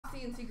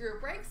PNC Group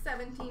break,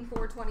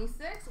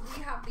 17,426.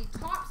 We have the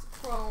Topps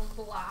Chrome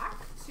Black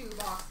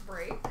 2-box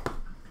break.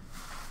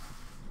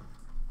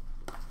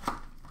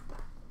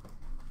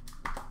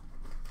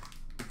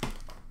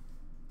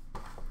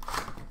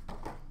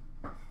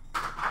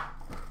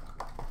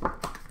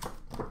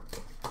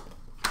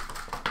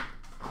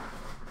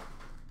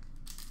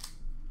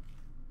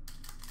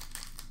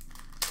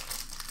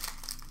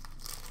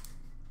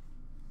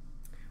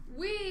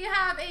 We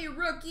have a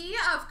rookie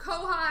of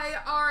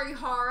Kohei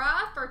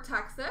Arihara for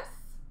Texas.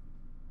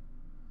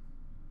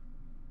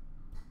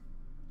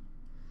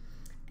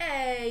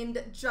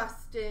 And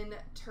Justin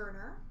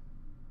Turner,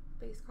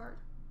 base card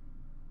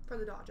for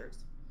the Dodgers.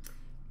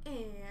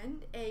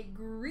 And a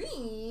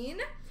green,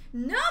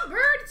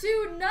 numbered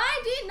to 99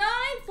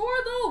 for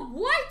the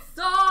White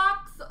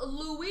Sox,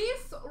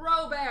 Luis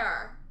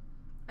Robert.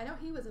 I know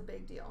he was a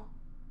big deal.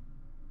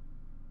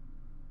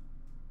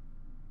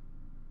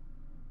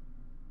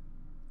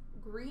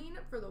 Green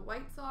for the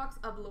White Sox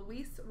of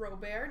Luis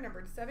Robert,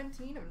 numbered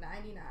 17 of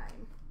 99.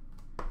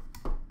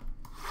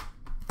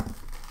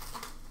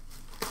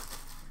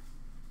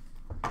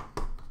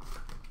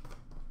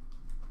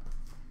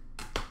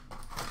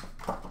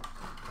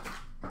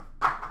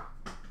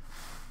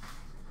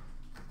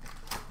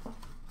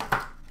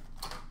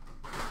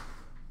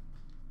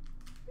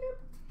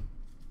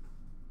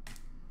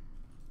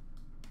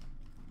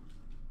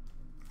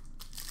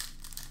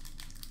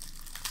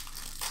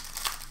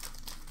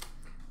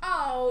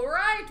 All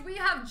right, we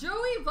have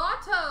Joey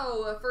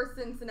Votto for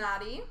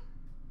Cincinnati.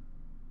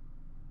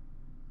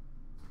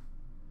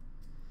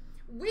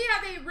 We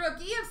have a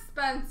rookie of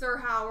Spencer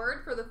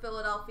Howard for the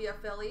Philadelphia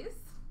Phillies.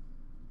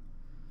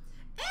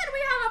 And we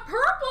have a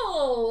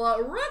purple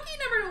rookie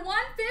number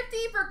 150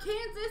 for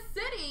Kansas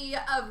City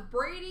of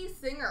Brady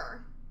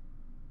Singer.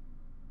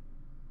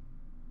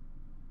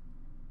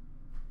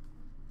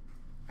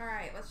 All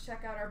right, let's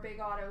check out our big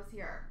autos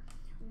here.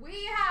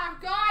 We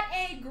have got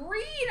a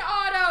green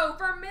auto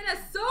for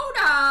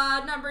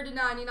Minnesota, number to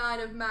 99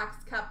 of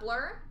Max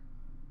Kepler.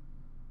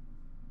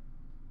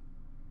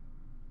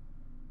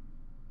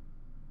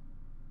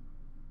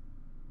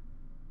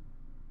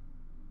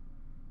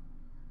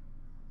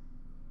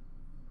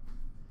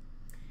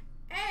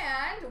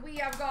 And we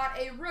have got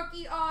a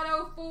rookie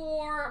auto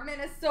for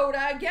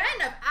Minnesota, again,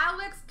 of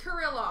Alex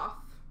Kirilloff.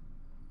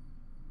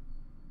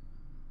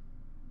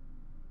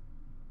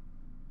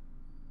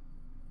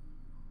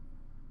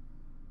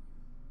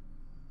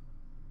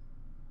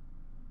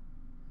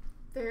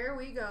 There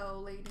we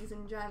go, ladies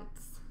and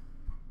gents.